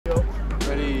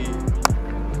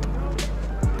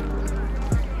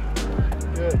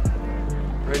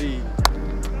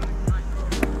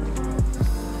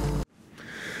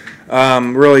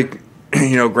Really,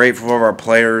 grateful of our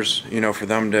players, for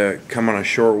them to come on a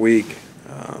short week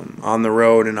on the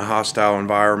road in a hostile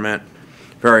environment,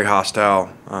 very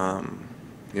hostile.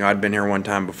 I'd been here one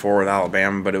time before with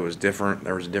Alabama, but it was different.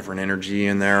 There was a different energy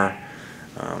in there.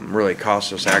 Really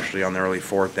cost us actually on the early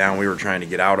fourth down. We were trying to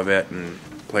get out of it, and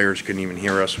players couldn't even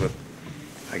hear us with,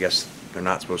 I guess they're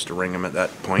not supposed to ring them at that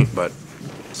point, but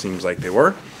it seems like they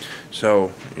were.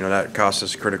 So, that cost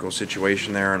us a critical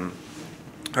situation there, and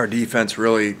our defense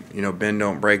really, bend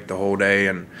don't break the whole day,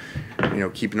 and,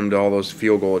 keeping them to all those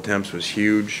field goal attempts was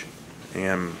huge,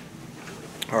 and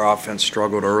our offense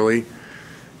struggled early.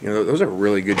 Those are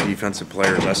really good defensive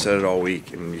players. I said it all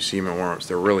week, and you see them in warm-ups.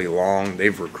 They're really long.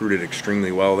 They've recruited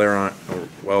extremely well there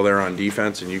on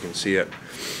defense, and you can see it.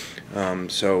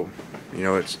 So,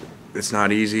 it's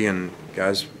not easy, and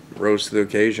guys rose to the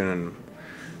occasion and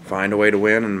find a way to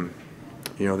win, and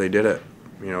they did it.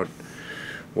 It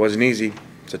wasn't easy.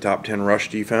 It's a top 10 rush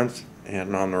defense,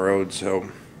 and on the road.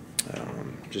 So,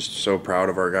 just so proud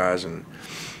of our guys, and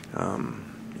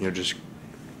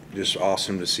just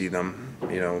awesome to see them.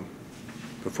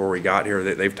 Before we got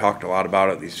here, they've talked a lot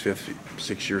about it. These 5th,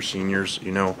 6-year seniors,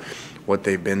 what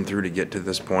they've been through to get to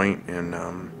this point, and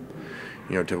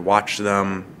to watch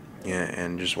them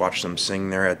and just watch them sing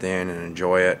there at the end and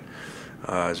enjoy it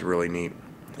is really neat.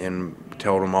 And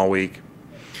told them all week,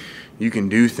 you can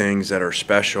do things that are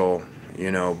special,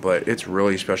 but it's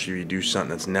really special if you do something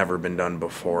that's never been done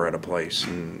before at a place.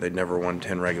 And they'd never won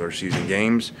 10 regular season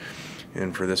games.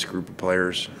 And for this group of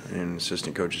players and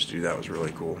assistant coaches to do that was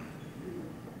really cool.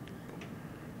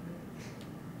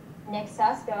 Nick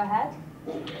Suss, go ahead.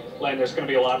 Lane, there's going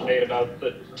to be a lot made about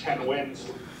the 10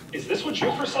 wins. Is this what you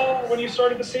foresaw when you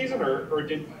started the season, or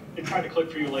did it kind of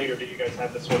click for you later? Did you guys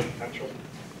have this sort of potential?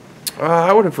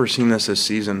 I would have foreseen this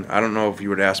season. I don't know if you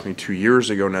would ask me 2 years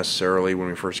ago necessarily when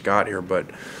we first got here, but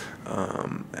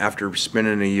after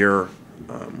spending a year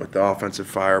with the offensive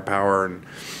firepower and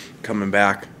coming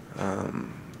back, I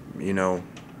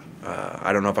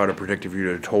don't know if I would have predicted if you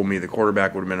would have told me the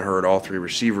quarterback would have been hurt, all 3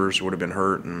 receivers would have been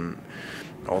hurt, and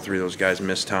all 3 of those guys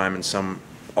missed time, and some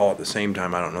all at the same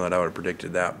time. I don't know that I would have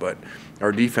predicted that, but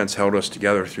our defense held us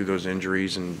together through those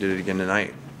injuries and did it again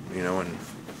tonight.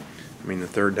 And the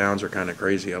third downs are kind of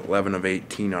crazy. 11 of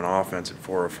 18 on offense and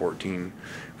 4 of 14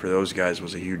 for those guys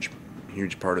was a huge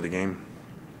part of the game.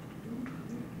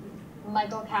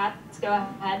 Michael Katz, go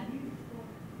ahead.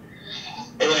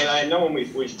 Hey, Lane, I know when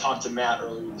we've talked to Matt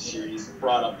earlier in the series,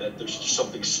 brought up that there's just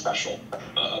something special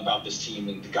about this team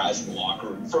and the guys in the locker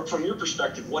room. From your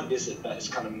perspective, what is it that has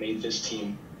kind of made this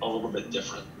team a little bit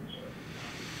different?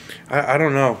 I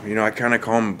don't know. I kind of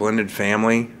call them a blended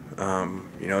family.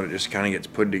 It just kind of gets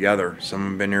put together. Some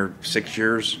have been here 6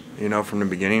 years, from the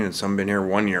beginning, and some have been here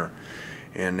 1 year.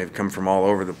 And they've come from all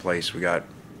over the place. We got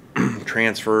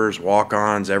transfers,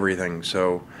 walk-ons, everything.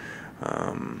 So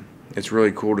it's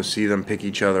really cool to see them pick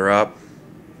each other up.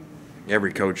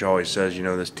 Every coach always says,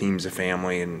 this team's a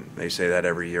family, and they say that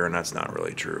every year, and that's not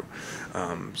really true.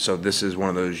 So this is one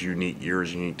of those unique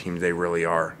years, unique teams. They really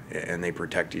are, and they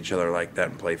protect each other like that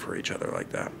and play for each other like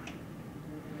that.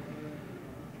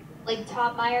 Blake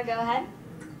Topmeyer, go ahead.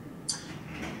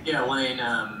 Yeah, Lane,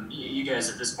 you guys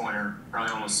at this point are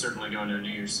probably almost certainly going to a New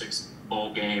Year's Six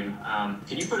bowl game.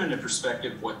 Can you put into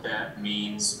perspective what that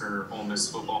means for Ole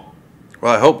Miss football?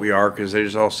 Well, I hope we are, because they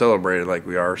just all celebrated like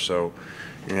we are. So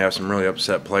you have some really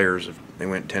upset players if they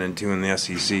went 10-2 in the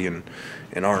SEC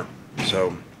and aren't.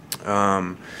 So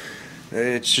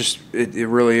it's just it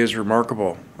really is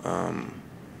remarkable.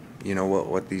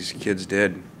 What these kids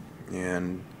did,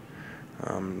 and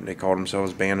they called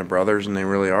themselves Band of Brothers, and they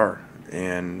really are.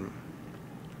 And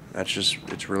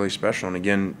it's really special. And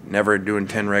again, never doing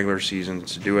 10 regular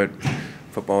seasons to do it.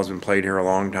 Football has been played here a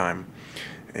long time,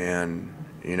 and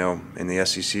and the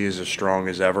SEC is as strong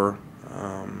as ever.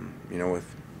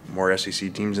 With more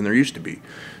SEC teams than there used to be,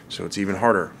 so it's even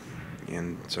harder.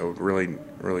 And so really,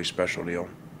 really special deal.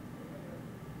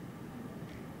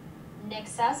 Nick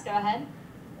Suss, go ahead.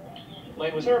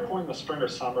 Lane, was there a point in the spring or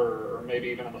summer, or maybe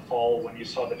even in the fall, when you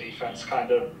saw the defense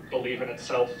kind of believe in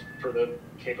itself for the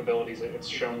capabilities that it's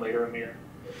shown later in the year?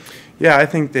 Yeah, I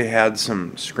think they had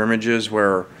some scrimmages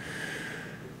where,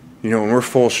 when we're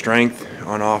full strength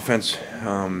on offense,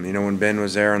 when Ben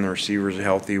was there and the receivers are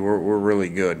healthy, we're really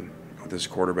good with this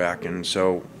quarterback. And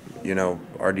so,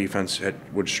 our defense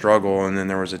would struggle, and then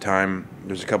there's a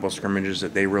couple of scrimmages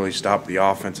that they really stopped the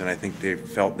offense, and I think they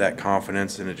felt that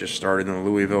confidence, and it just started in the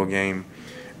Louisville game.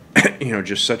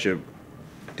 Just such a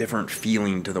different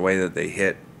feeling to the way that they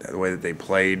hit, the way that they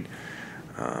played.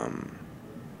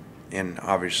 And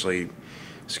obviously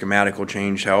schematical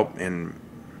change helped, and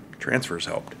transfers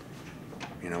helped.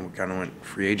 You know, we kind of went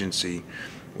free agency,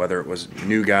 whether it was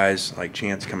new guys like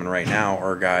Chance coming right now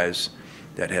or guys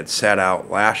that had sat out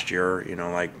last year, you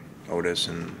know, like Otis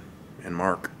and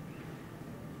Mark.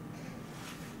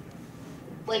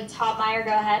 Blake Topmeyer,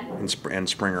 go ahead. And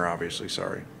Springer, obviously,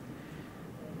 sorry.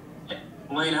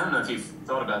 Lane, I don't know if you've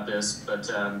thought about this, but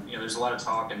you know, there's a lot of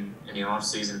talk in the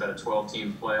offseason about a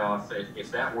 12-team playoff.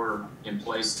 If that were in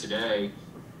place today,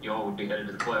 you all would be headed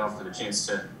to the playoff for the chance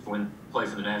to play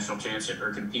for the national championship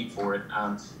or compete for it.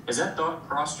 Has that thought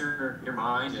crossed your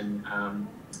mind? And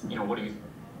you know, what do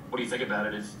you think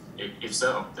about it if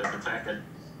so? The fact that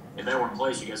if that were in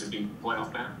place, you guys would be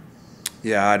playoff bound.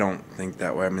 Yeah, I don't think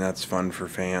that way. I mean, that's fun for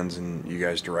fans and you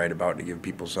guys to write about to give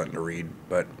people something to read,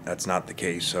 but that's not the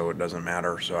case, so it doesn't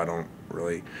matter. So I don't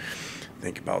really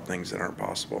think about things that aren't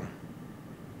possible.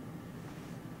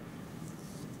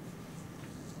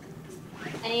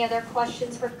 Any other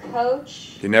questions for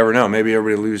Coach? You never know. Maybe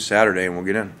everybody lose Saturday and we'll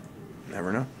get in.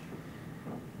 Never know.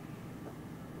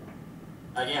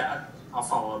 Yeah, I'll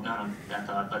follow up, not on that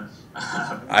thought, but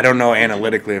I don't know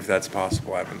analytically if that's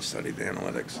possible. I haven't studied the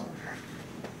analytics.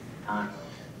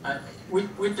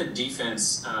 With the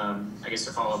defense, I guess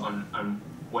to follow up on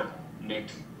what Nick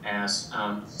asked,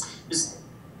 is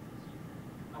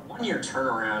a one-year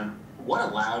turnaround, what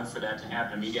allowed for that to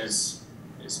happen? I mean, you guys,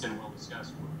 it's been well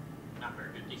discussed, not very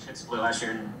good defensively last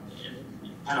year and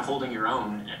kind of holding your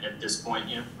own at this point.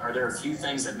 You know, are there a few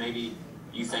things that maybe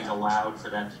you think allowed for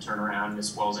that to turn around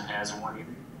as well as it has in 1 year?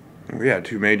 We had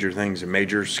two major things: a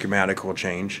major schematical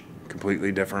change,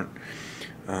 completely different,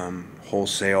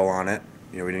 wholesale on it.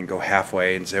 You know, we didn't go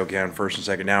halfway and say, okay, on first and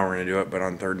second down we're going to do it, but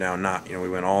on third down not. You know, we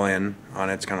went all in on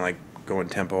it. It's kind of like going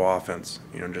tempo offense.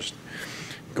 You know, just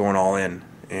going all in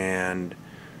and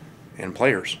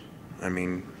players. I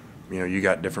mean, you know, you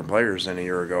got different players than a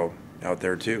year ago out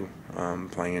there too,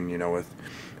 playing. You know, with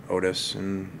Otis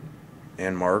and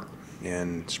Mark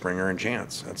and Springer and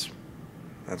Chance.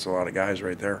 That's a lot of guys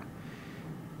right there.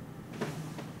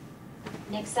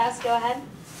 Nick Sass, go ahead.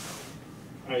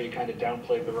 I know you kind of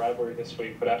downplayed the rivalry this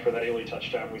week, but after that Ely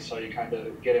touchdown, we saw you kind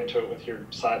of get into it with your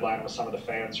sideline with some of the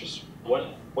fans. Just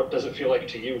what does it feel like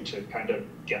to you to kind of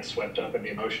get swept up in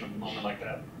the emotion of a moment like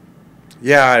that?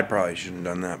 Yeah, I probably shouldn't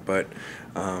have done that, but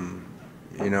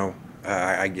you know,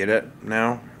 I get it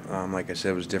now. Like I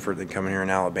said, it was different than coming here in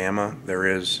Alabama. There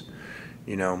is,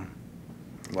 you know,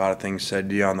 a lot of things said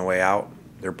to you on the way out.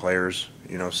 Their players,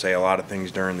 you know, say a lot of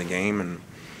things during the game, and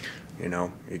you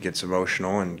know, it gets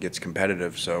emotional and gets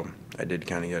competitive. So I did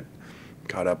kind of get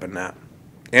caught up in that.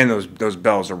 And those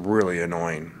bells are really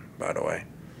annoying, by the way.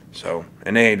 So,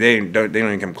 and they don't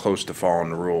even come close to following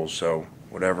the rules. So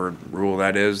whatever rule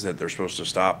that is that they're supposed to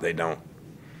stop, they don't.